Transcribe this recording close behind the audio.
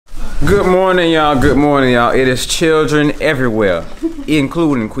Good morning, y'all. Good morning, y'all. It is children everywhere,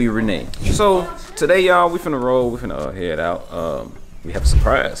 including Queen Renee. So today, y'all, we finna roll. We finna head out. We have a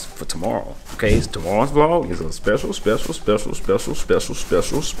surprise for tomorrow. Okay, it's tomorrow's vlog is a special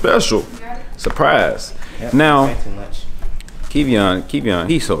surprise. Yep, now, Kevion,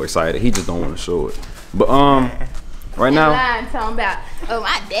 he's so excited. He just don't want to show it. But right now, talking about, oh,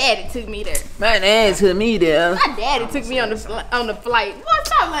 my daddy took me there. My daddy took me there. My daddy took me on the flight. Boy,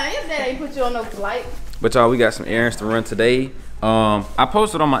 stop lying. Your dad ain't put you on no flight. But y'all, we got some errands to run today. I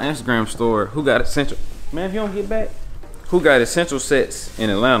posted on my Instagram story who got essential. Man, if you don't get back, who got essential sets in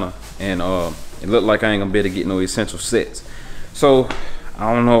Atlanta, and it looked like I ain't gonna be able to get no essential sets. So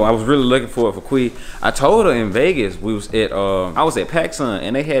I don't know. I was really looking for it for Quee. I told her in Vegas we was at I was at PacSun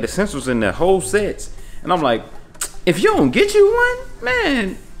and they had essentials in their whole sets, and I'm like, if you don't get you one,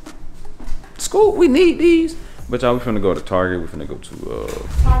 man, school, we need these. But y'all, we finna go to Target. We finna go to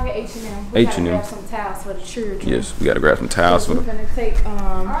Target, H&M. We gotta grab some towels for the children. Yes, we gotta grab some towels for them. We finna take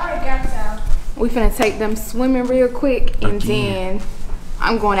alright, got towels. We finna take them swimming real quick, and then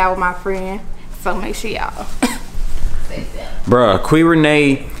I'm going out with my friend. So make sure y'all. Bruh, Queen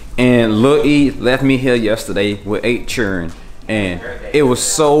Renee and Lil E left me here yesterday with 8 children, and it was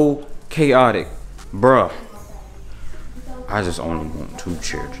so chaotic, bruh. I just only want 2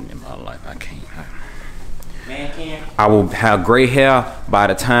 children in my life. I can't. I will have gray hair by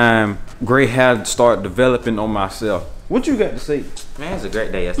the time gray hair start developing on myself. What you got to say? Man, it's a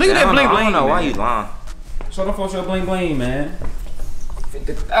great day yesterday. Look at that bling bling. I don't know why you lying. Show them folks your bling bling, man.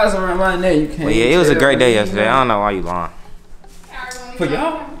 50,000 right there, you can't. Well, yeah, it was a great day yesterday. I don't know why you lying. For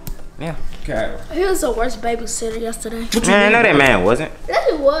y'all? Yeah. Okay. He was the worst babysitter yesterday. Man, no, that man wasn't. Yes,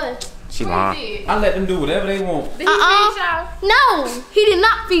 he was. She lying. I let them do whatever they want. Did he feed y'all? No, he did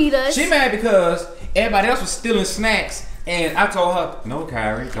not feed us. She mad because everybody else was stealing snacks, and I told her, no,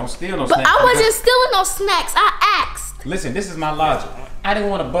 Kyrie, don't steal no snacks. But I wasn't stealing no snacks. I asked. Listen, this is my logic. I didn't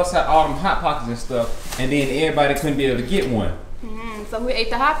want to bust out all them Hot Pockets and stuff, and then everybody couldn't be able to get one. So we ate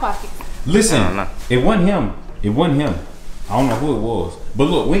the Hot Pocket. Listen, it wasn't him. It wasn't him. I don't know who it was. But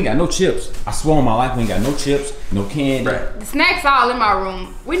look, we ain't got no chips. I swear on my life, we ain't got no chips, no candy. The snacks all in my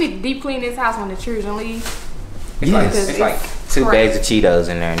room. We need to deep clean this house when the children leave. It's like 2 bags of Cheetos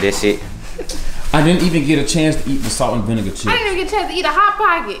in there, and that's it. I didn't even get a chance to eat the salt and vinegar chips. I didn't even get a chance to eat a Hot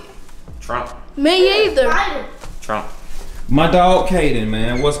Pocket. Trump. Me either. Trump. My dog Kaden,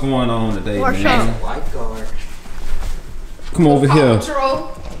 man, what's going on today, man? Lifeguard. Come over here.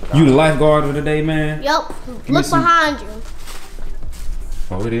 Patrol. You the lifeguard of the day, man? Yup. Look behind you.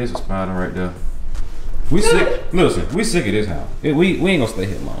 Oh, it is a spider right there. We sick. Listen, we sick of this house. We ain't gonna stay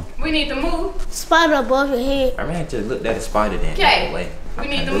here long. We need to move. Spider above your head. I ran to look at a spider then. Okay. We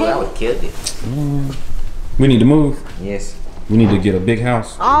need to move. I would have killed it. We need to move. Yes. We need to get a big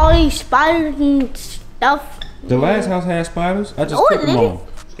house. All these spiders and stuff. The last house had spiders. I just took them all.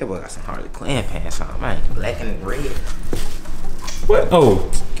 Yeah, boy, got some Harley Quinn pants on, man. Black and red. What? Oh,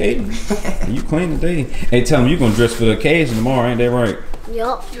 Kaden, you clean today. Hey, tell him you gonna dress for the occasion tomorrow, ain't that right?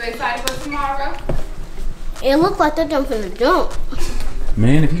 Yup. You excited for tomorrow? It looked like they're jumping the jump.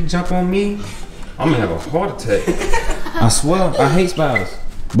 Man, if he jump on me, I'm gonna have a heart attack. I swear, I hate spiders.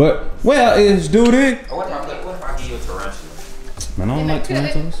 But, well, it's duty. What if I give you a tarantula? Man, I don't like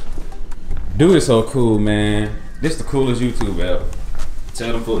tarantulas. Dude is so cool, man. This the coolest YouTube ever.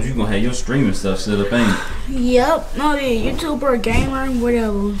 Tell them folks you gonna have your streaming stuff set up, ain't it? Yep. No, yeah, YouTuber, gamer,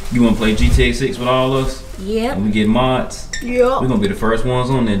 whatever. You wanna play GTA 6 with all of us? Yep. And we get mods? Yep. We're gonna be the first ones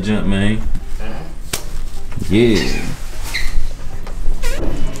on that jump, man. Yeah.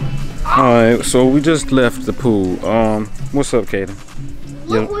 Alright, so we just left the pool. What's up, Kaden?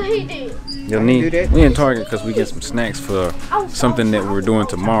 Look what he did. We in Target because we get some snacks for something that we're doing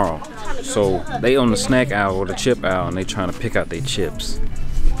tomorrow. So they on the snack aisle or the chip aisle, and they trying to pick out their chips.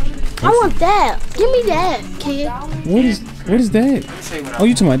 I want that. Give me that, kid. What is that? Oh,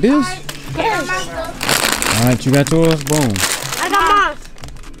 you talking about this? Yes. Alright, you got yours? Boom. I got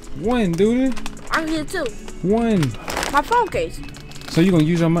mine. One, dude. I get 2. One. My phone case. So you gonna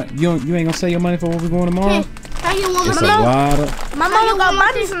use your money? You ain't gonna save your money for what we going tomorrow? Can I get one more It's a thing? lot of. My mama gonna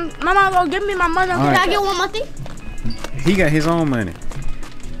buy me some. My mama gonna give me my money. Can I get one more thing? He got his own money.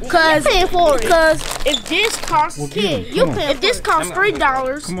 Cause if this costs if this costs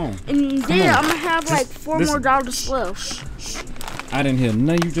 $3, come on, and then I'm gonna have like $4 more left. I didn't hear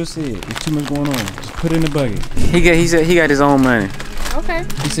nothing you just said. There's too much going on. Just put it in the bucket. He said he got his own money. Okay.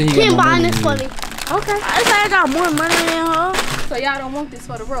 He said he got buying money this for me. Okay. I said I got more money than her. So y'all don't want this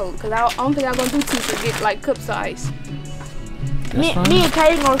for the road, cause I don't think I'm gonna do to get like cups of ice. Me and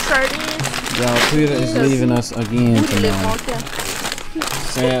Katie gonna share this. Y'all, Twitter is leaving us again tonight.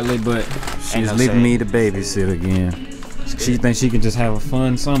 Sadly, but she's no leaving shade. me to babysit again. She thinks she can just have a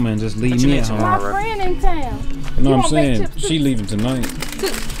fun summer and just leave me at home. My friend in town. You know what I'm saying? She leaving tonight.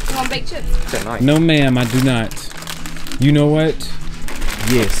 You want baked chips? Tonight. No, ma'am, I do not. You know what?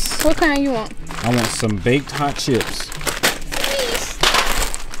 Yes. What kind you want? I want some baked hot chips.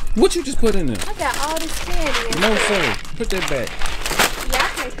 What you just put in there? I got all this candy. No, sir. Put that back. Yeah, I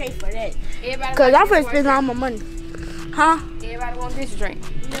can't pay for that. Everybody Cause I'm want finna this spend all my money. Huh? Everybody want this drink.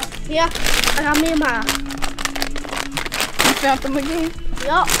 Yeah. I got me and my. You found them again?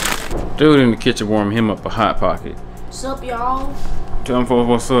 Yup. Dude in the kitchen warming him up a Hot Pocket. What's up, y'all? Tell him for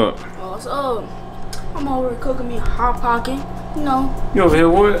what's up. What's up? I'm over here cooking me a hot pocket. You know, You over here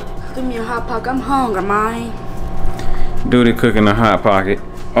what? cooking me a hot pocket. I'm hungry, man. Dude cooking a Hot Pocket.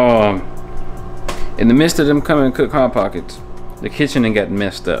 In the midst of them coming to cook Hot Pockets, the kitchen done got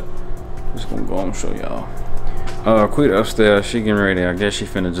messed up. Just gonna go and show y'all. Quit upstairs, she getting ready. I guess she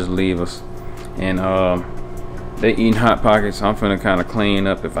finna just leave us. And they eating Hot Pockets, so I'm finna kinda clean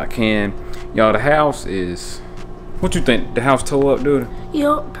up if I can. Y'all, the house is, what you think? The house tore up, dude?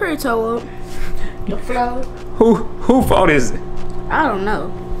 Yup, pretty toe up. The floor. Who fault is it? I don't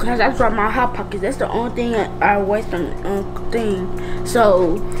know. Cause that's why my hot pockets. That's the only thing I waste on thing.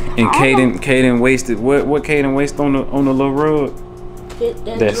 So. And Kaden wasted what Kaden wasted on the little rug?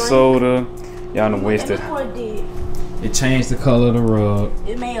 That drink. soda. Y'all done wasted. Look what it did. It changed the color of the rug.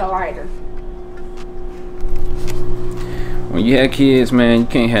 It made a lighter. When you have kids, man, you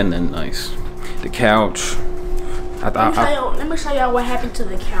can't have nothing nice. The couch. Let me show y'all what happened to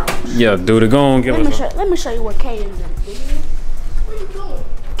the couch. Yeah, dude, go on, give us. Let me show you what Kaden did. What are you doing?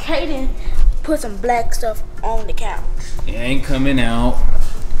 Kaden put some black stuff on the couch. It ain't coming out.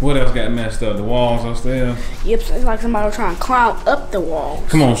 What else got messed up? The walls upstairs? Yep, so it's like somebody was trying to climb up the walls.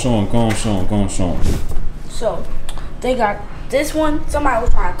 Come on, show 'em. Go on, show 'em. Go on, show 'em. So they got this one. Somebody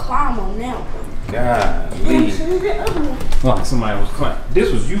was trying to climb on that one. God, Let me leave. show you the other one. Like somebody was climbing.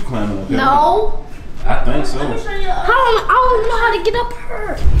 This was you climbing up there. No. I think so. Let me show you. I don't know how to get up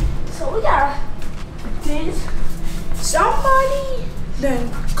her. So we got this. Somebody then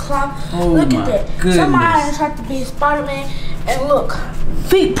climb. Oh Look my at that. goodness. Somebody tried to be Spider-Man, and look,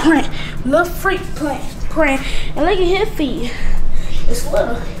 feet print, little feet print, and look at his feet. It's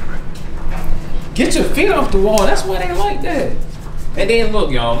little. Get your feet off the wall. That's why they like that. And then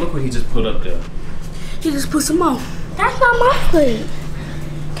look, y'all. Look what he just put up there. He just put some on. That's not my feet.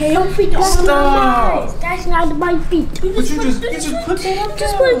 Okay, your feet don't Stop. mine. That's not my feet. But you just put that up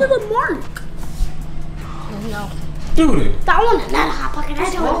Just there. put a little mark. No. Dude. That one is not a hot pocket.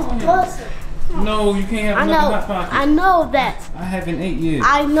 That's one. No, you can't have I another know. Hot Pocket. I know that. I haven't ate yet.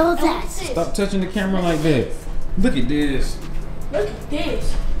 I know that. Stop touching the camera like that. Look at this. Look at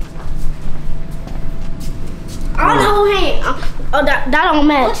this. I know, hey. Oh, that don't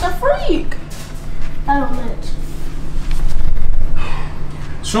match. What the freak? That don't match.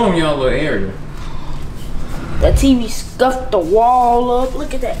 Show them y'all little area. The TV scuffed the wall up.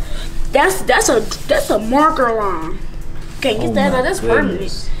 Look at that. That's a marker line. Can't get that out. That's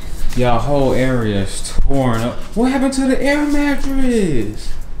permanent. Y'all whole area is torn up. What happened to the air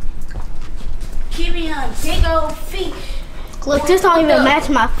mattress? Give me a big old feet. Look, this don't even match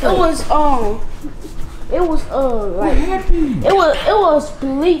my foot. It was like it was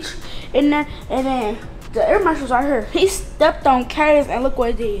bleach and then the air mattress right here. He stepped on Kaden's and look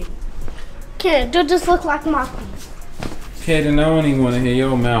what it did. Kid, you just look like my feet. Kaden, I don't even want to hear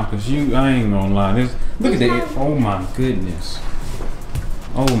your mouth because I ain't gonna lie. Look at that. Oh my goodness.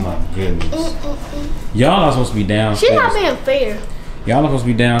 Oh my goodness. Y'all are supposed to be downstairs. She's not being fair. Y'all are supposed to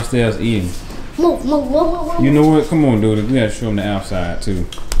be downstairs eating. Move. You know what? Come on, dude. We gotta show them the outside too.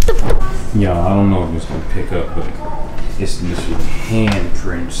 Y'all, I don't know if it's gonna pick up, but it's literally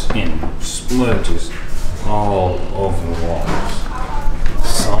handprints and smudges all over the walls.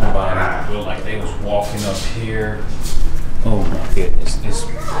 Somebody looked like they was walking up here. Oh my goodness.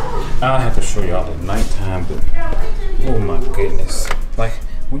 I'll have to show y'all at nighttime, but oh my goodness. Like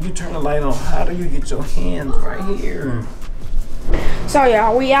when you turn the light on, how do you get your hands right here? So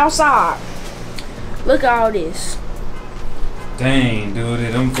y'all, we outside. Look at all this. Dang,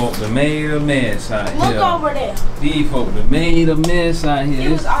 dude, them folk done made a mess out here. Look over there. These folk done made a mess out here.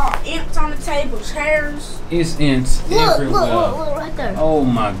 It was all imps on the table, chairs. It's everywhere. Look right there. Oh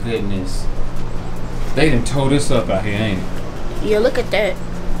my goodness. They done tore this up out here, ain't it? Yeah, look at that.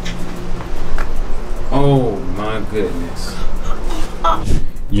 Oh my goodness.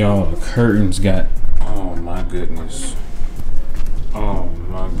 Y'all, the curtains got, oh my goodness. Oh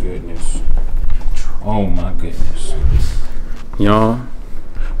my goodness. Oh my goodness. Y'all,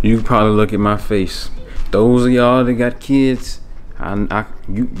 you probably look at my face. Those of y'all that got kids,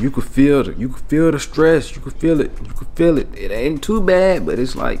 You could feel the stress. You could feel it. It ain't too bad, but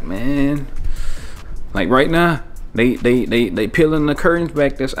it's like, man, like right now, they peeling the curtains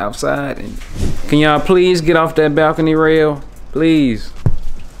back that's outside. And can y'all please get off that balcony rail, please?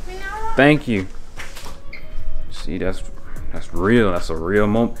 Thank you. See, that's real. That's a real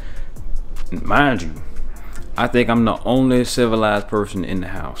moment. Mind you, I think I'm the only civilized person in the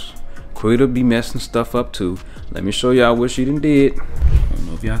house. Quita be messing stuff up too. Let me show y'all what she done did. I don't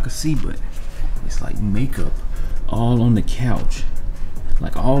know if y'all can see, but it's like makeup all on the couch.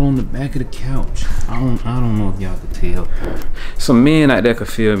 Like all on the back of the couch. I don't know if y'all could tell. Some men out there could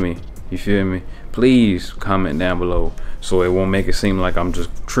feel me. You feel me? Please comment down below so it won't make it seem like I'm just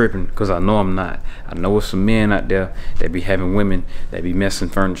tripping, because I know I'm not. I know it's some men out there that be having women that be messing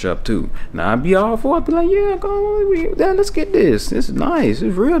furniture up too. Now I'd be all for it. I'd be like, yeah, go on, let's get this. This is nice.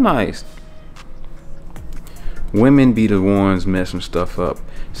 It's real nice. Women be the ones messing stuff up.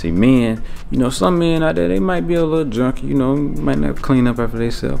 See, men, you know, some men out there, they might be a little junky, you know, might not clean up after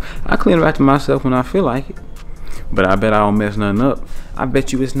themselves. I clean up after myself when I feel like it. But I bet I don't mess nothing up. I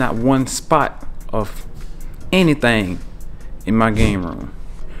bet you it's not one spot of anything in my game room.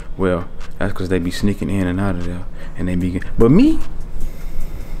 Well, that's because they be sneaking in and out of there. And they be, but me,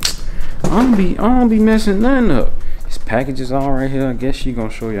 I don't be messing nothing up. This package is all right here. I guess she gonna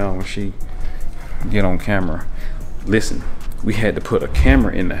show y'all when she get on camera. Listen, we had to put a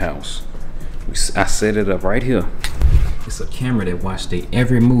camera in the house. I set it up right here. It's a camera that watch their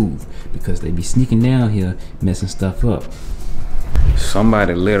every move because they be sneaking down here messing stuff up.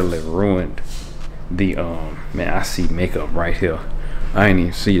 Somebody literally ruined the man, I see makeup right here. I ain't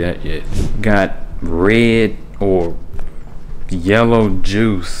even see that yet. Got red or yellow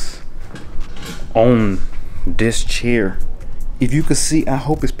juice on this chair. If you could see, I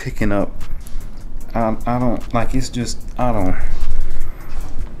hope it's picking up. I don't like, it's just, I don't.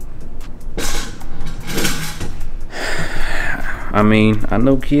 I mean, I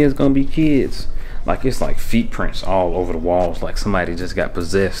know kids gonna be kids. Like, it's like feet prints all over the walls, like somebody just got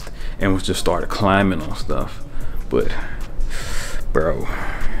possessed and was just started climbing on stuff. But bro,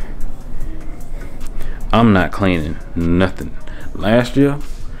 I'm not cleaning nothing. Last year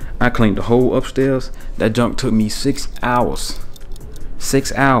I cleaned the whole upstairs. That junk took me 6 hours.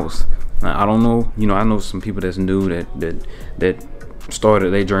 6 hours. Now, I don't know, you know, I know some people that's new that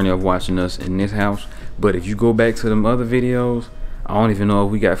started their journey of watching us in this house. But if you go back to them other videos, I don't even know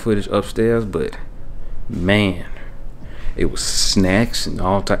if we got footage upstairs, but man, it was snacks and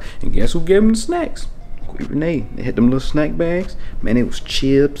all type. And guess who gave them the snacks? Renee. They had them little snack bags. Man, it was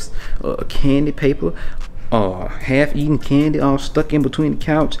chips, candy paper, half-eaten candy all stuck in between the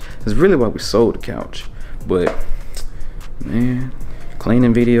couch. That's really why we sold the couch. But man,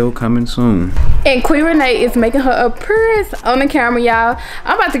 cleaning video coming soon. And Queen Renee is making her appearance on the camera, y'all.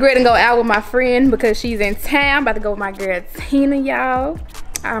 I'm about to go ahead and go out with my friend because she's in town. I'm about to go with my girl Tina, y'all.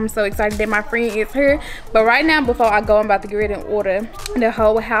 I'm so excited that my friend is here. But right now, before I go, I'm about to get ready and order the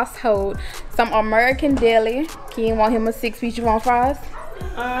whole household some American deli. Ken want him a 6-piece. You want fries?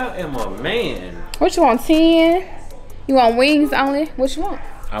 I am a man. What you want, 10? You want wings only? What you want?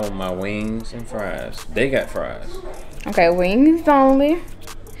 I want my wings and fries. They got fries. Okay, wings only.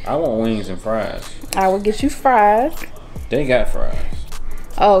 I want wings and fries. I will get you fries. They got fries.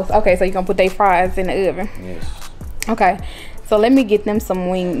 Oh, okay, so you're gonna put their fries in the oven. Yes. Okay, so let me get them some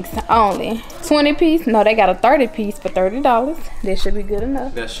wings only. 20-piece? No, they got a 30-piece for $30. That should be good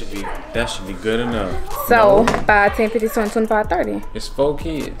enough. That should be good enough. So, 5, 10, 15, 20, 25, 30. It's 4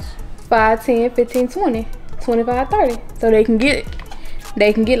 kids. 5, 10, 15, 20, 25, 30. So they can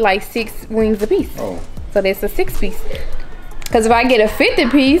get like 6 wings a piece. Oh. So that's a 6-piece. Cause if I get a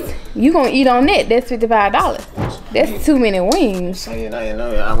 50-piece, you gonna eat on that. That's $55. That's too many wings.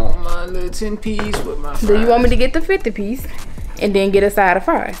 I want my little 10-piece with my fries. Do you want me to get the 50-piece and then get a side of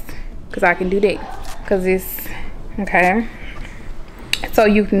fries? Cause I can do that. Cause it's okay. So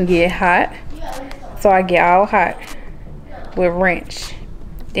you can get hot. So I get all hot with ranch.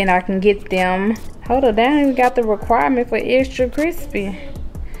 Then I can get them. Hold on, they ain't even got the requirement for extra crispy.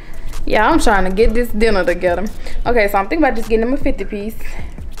 Yeah, I'm trying to get this dinner together. Okay, so I'm thinking about just getting them a 50-piece.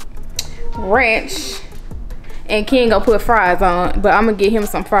 Ranch. And Ken gonna put fries on, but I'm gonna get him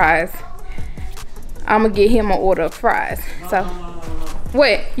some fries. I'm gonna get him an order of fries. So,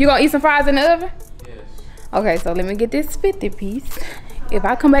 what? You gonna eat some fries in the oven? Yes. Okay, so let me get this 50-piece. If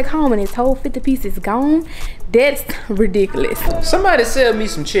I come back home and this whole 50-piece is gone, that's ridiculous. Somebody sell me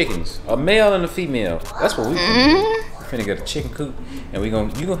some chickens. A male and a female. That's what we can do. finna get a chicken coop, and you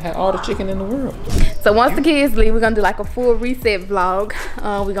gonna have all the chicken in the world. So once the kids leave, we're gonna do like a full reset vlog.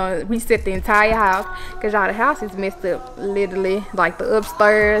 We're gonna reset the entire house, cause y'all, the house is messed up, literally. Like the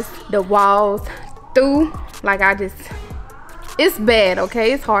upstairs, the walls, through. Like it's bad,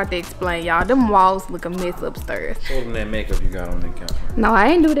 okay? It's hard to explain, y'all. Them walls look a mess upstairs. Show them that makeup you got on that couch. No, I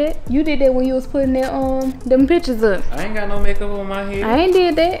ain't do that. You did that when you was putting that them pictures up. I ain't got no makeup on my head. I ain't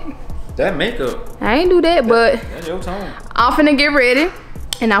did that. That makeup. I ain't do that, but that's your tone. I'm finna get ready,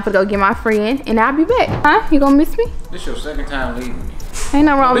 and I'm finna go get my friend, and I'll be back. Huh? You gonna miss me? This your second time leaving me. Ain't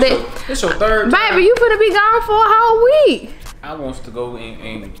nothing wrong with that. This your third time. Baby, you finna be gone for a whole week. I wants to go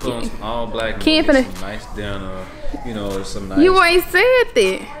and put on some all black and Can't get finna- some nice dinner. You know, some nice. You ain't said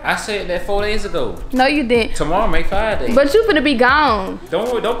that. I said that 4 days ago. No, you didn't. Tomorrow make 5 days. But you finna be gone. Don't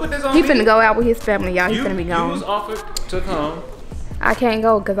put this on He me. finna go out with his family, y'all. He You finna be gone. was offered to come. I can't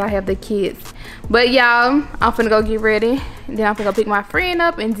go because I have the kids. But y'all, I'm finna go get ready. Then I'm finna go pick my friend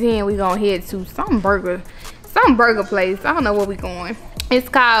up, and then we gonna head to some burger place. I don't know where we going. It's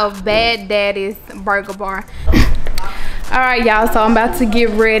called Bad Daddy's Burger Bar. All right, y'all, so I'm about to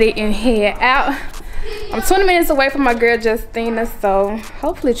get ready and head out. I'm 20 minutes away from my girl Justina, so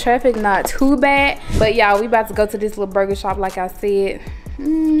hopefully traffic not too bad. But y'all, we about to go to this little burger shop like I said.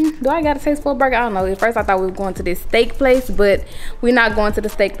 Do I got a taste for a burger? I don't know. At first I thought we were going to this steak place, but we're not going to the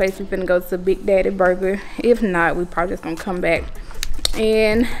steak place. We're finna go to Big Daddy Burger. If not, we probably just gonna come back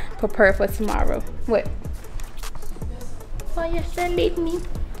and prepare for tomorrow. What? Why you still leave me?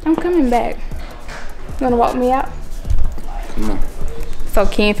 I'm coming back. You wanna walk me out? Come on. So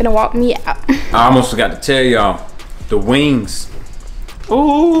Ken finna walk me out. I almost forgot to tell y'all the wings.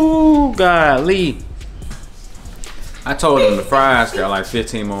 Ooh, golly. I told them the fries got like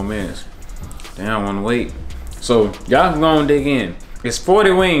 15 more minutes. They don't want to wait. So y'all can go and dig in. It's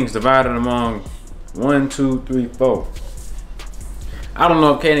 40 wings divided among 1, 2, 3, 4. I don't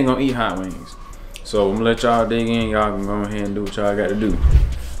know if Katie gonna eat hot wings. So I'm gonna let y'all dig in. Y'all can go ahead and do what y'all got to do.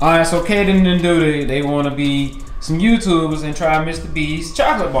 Alright, so Katie and Duty, they want to be some YouTubers and try Mr. B's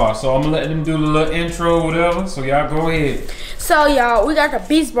chocolate bar. So I'm gonna let them do the little intro, whatever. So y'all go ahead. So y'all, we got the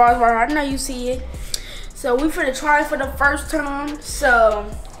Beast Bars right now. You see it. So we finna try it for the first time. So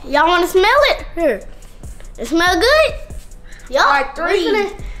y'all wanna smell it? Here. It smell good? Y'all. Like 3,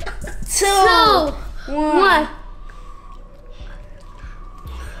 2, 1.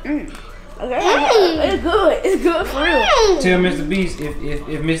 Okay. It's good. It's good for real. Tell Mr. Beast if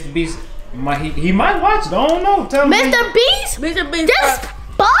Mr. Beast he might watch it. I don't know. Tell him. Mr. Beast? Mr. Beast. That's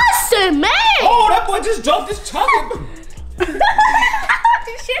busting, man. Oh, that boy just dropped his chocolate.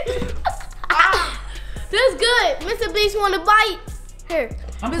 This is good. Mr. Beast want to bite? Here.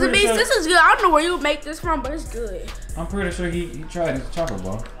 Mr. Beast, this is good. I don't know where you make this from, but it's good. I'm pretty sure he tried his chocolate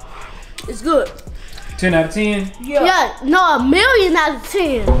bar. It's good. 10 out of 10? Yeah, no, 1,000,000 out of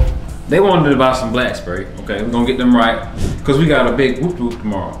 10. They wanted to buy some black spray. Okay, we're gonna get them right. Because we got a big whoop whoop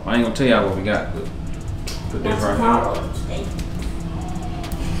tomorrow. I ain't gonna tell y'all what we got, but put this right here.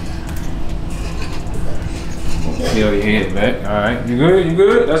 Peel your head back. Alright, you good? You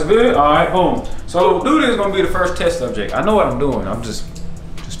good? That's good? Alright, boom. So Dude is gonna be the first test subject. I know what I'm doing. I'm just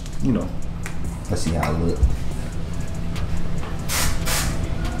you know. Let's see how it look.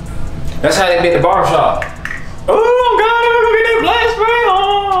 That's how they did the barbershop. Oh God, I'm gonna get that black spray.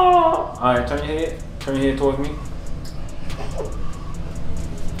 Oh. Alright, turn your head. Turn your head towards me.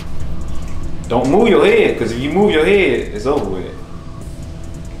 Don't move your head, because if you move your head, it's over with.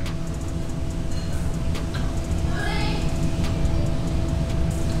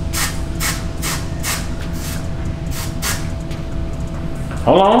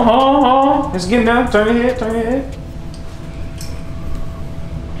 Hold on. It's getting down. Turn your head, turn your head.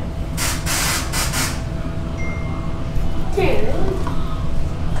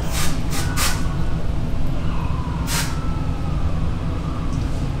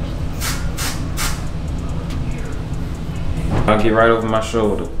 I'll get right over my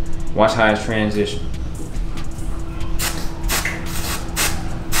shoulder. Watch how it's transition.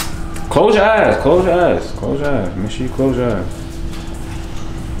 Close your eyes, close your eyes, close your eyes. Make sure you close your eyes.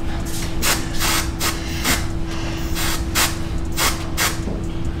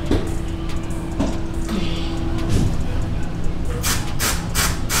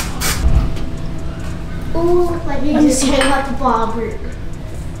 Ooh, like you just came out the barber.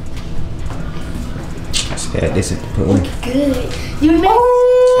 Yeah, this is the pull. Good. You made.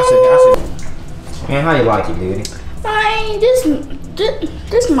 I said, man, how you like it, dude? Mine,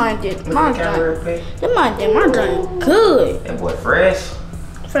 this mine did. Mine done. This mine did. Mine done good. That boy fresh.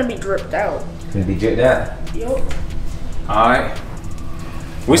 It's gonna be dripped out. Gonna be dripped out. Yup. Alright.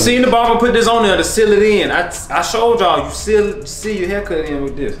 We seen the barber put this on there to seal it in. I showed y'all you seal your haircut in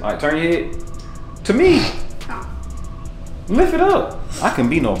with this. All right, turn your head to me. Lift it up. I can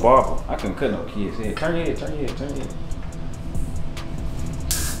be no barber. I can cut no kids' head. Turn your head, turn your head, turn your head.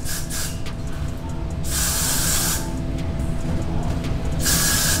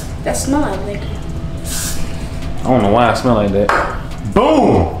 That smell like liquor. I don't know why I smell like that.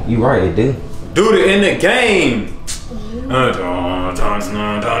 Boom! You right, it do. Dude, it in the game. Man,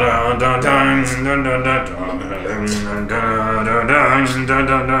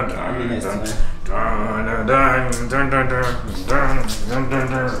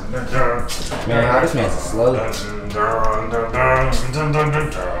 how this man's slow.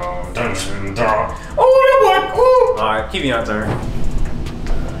 Oh, alright, keep me on turn.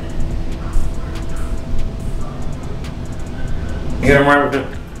 Get him right with the.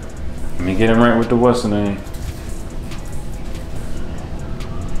 Let me get him right with the what's the name.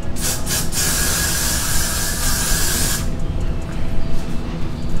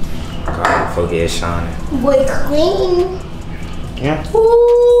 God, forehead shining. Boy, clean. Yeah.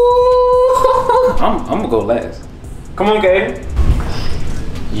 Ooh. I'm gonna go last. Come on, Gabe.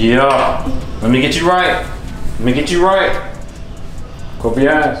 Yeah. Let me get you right. Let me get you right. Cover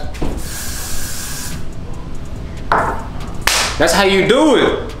your eyes. That's how you do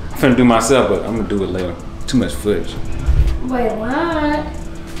it. I'm finna do myself, but I'm gonna do it later. Too much footage. Wait, what?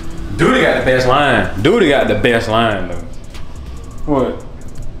 Dude got the best line. Dude got the best line though. What?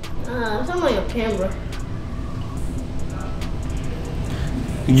 Something on your camera.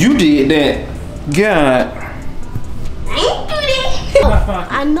 You did that. God.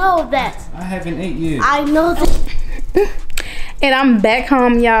 I know that. I haven't ate yet. I know that. And I'm back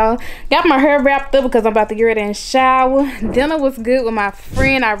home, y'all. Got my hair wrapped up because I'm about to get ready and shower. Dinner was good with my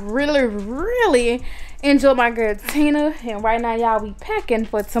friend. I really enjoyed my girl Tina. And right now, y'all, we packing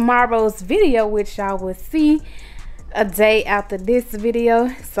for tomorrow's video, which y'all will see a day after this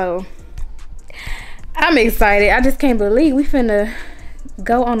video. So I'm excited. I just can't believe we finna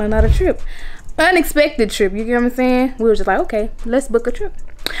go on another trip. Unexpected trip, you get what I'm saying? We were just like, okay, let's book a trip.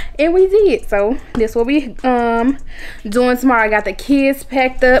 And we did. So this what we doing tomorrow. I got the kids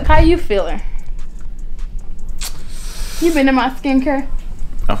packed up. How you feeling? You been in my skincare?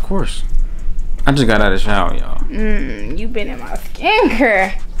 Of course. I just got out of the shower, y'all. You been in my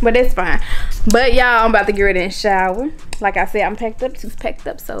skincare. But it's fine. But y'all, I'm about to get ready and shower. Like I said, I'm packed up. She's packed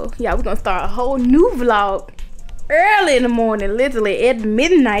up. So y'all, we're gonna start a whole new vlog early in the morning, literally at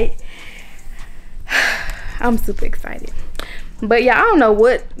midnight. I'm super excited. But yeah, I don't know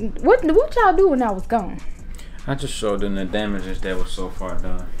what y'all do when I was gone. I just showed them the damages that was so far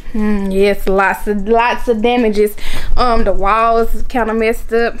done. Yes, lots of damages. The walls kind of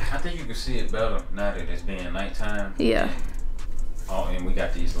messed up. I think you can see it better now that it's being nighttime. Yeah. And we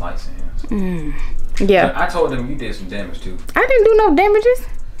got these lights in here. Yeah. But I told them you did some damage too. I didn't do no damages.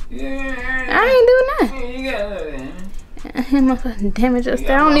 Yeah. I ain't do nothing. You got that. Damage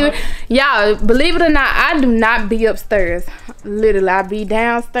upstairs. I don't even. Y'all, believe it or not, I do not be upstairs. Literally, I be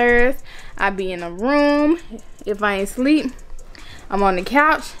downstairs. I be in a room. If I ain't sleep, I'm on the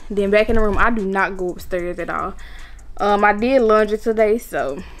couch. Then back in the room. I do not go upstairs at all. I did laundry today,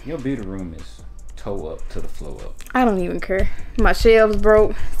 so. Your beauty room is toe up to the floor up. I don't even care. My shelves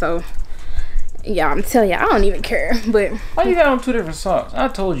broke, so. Yeah, I'm telling you, I don't even care. But why you got on two different socks? I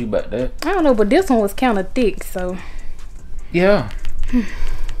told you about that. I don't know, but this one was kind of thick, so. Yeah.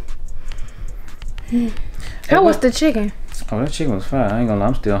 How was the chicken? Oh, that chicken was fine. I ain't gonna lie,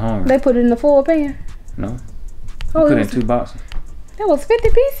 I'm still hungry. They put it in the full pan? No. Oh, put it in 2 boxes. That was 50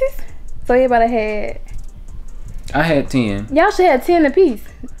 pieces? So everybody had... I had 10. Y'all should have 10 a piece.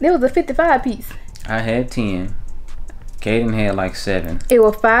 It was a 55 piece. I had 10. Kaden had like 7. It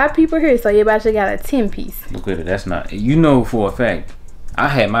was 5 people here, so everybody should got a 10 piece. Look at it. That's not... You know for a fact. I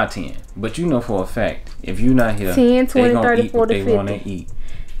had my 10. But you know for a fact, if you not here, 10, 20, they 30, 40, 50. They want to eat.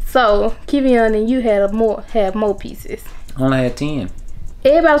 So, Kivion and you had more pieces. I only had 10.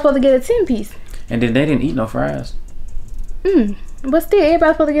 Everybody was supposed to get a 10 piece. And then they didn't eat no fries. But still,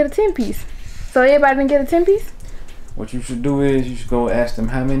 everybody's supposed to get a 10 piece. So everybody didn't get a 10 piece? What you should do is you should go ask them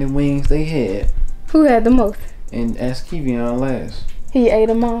how many wings they had. Who had the most? And ask Kivion last. He ate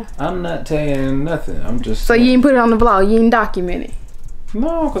them all. I'm not telling you nothing. I'm just So saying. you didn't put it on the vlog? You didn't document it?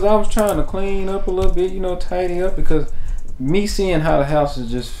 No, because I was trying to clean up a little bit, you know, tidy up. Because me seeing how the house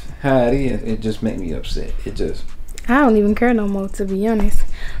is just how it is, it just made me upset. It just... I don't even care no more, to be honest.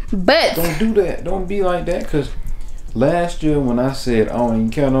 But... Don't do that. Don't be like that. Because last year when I said I don't even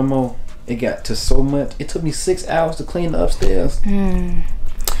care no more, it got to so much. It took me 6 hours to clean the upstairs.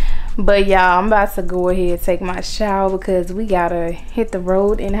 But y'all, I'm about to go ahead and take my shower because we gotta hit the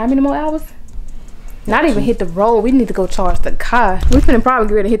road in how many more hours? Not even hit the road. We need to go charge the car. We finna probably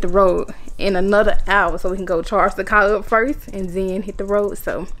get ready to hit the road in another hour so we can go charge the car up first and then hit the road.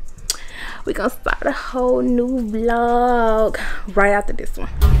 So we gonna start a whole new vlog right after this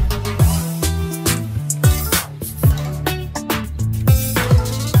one.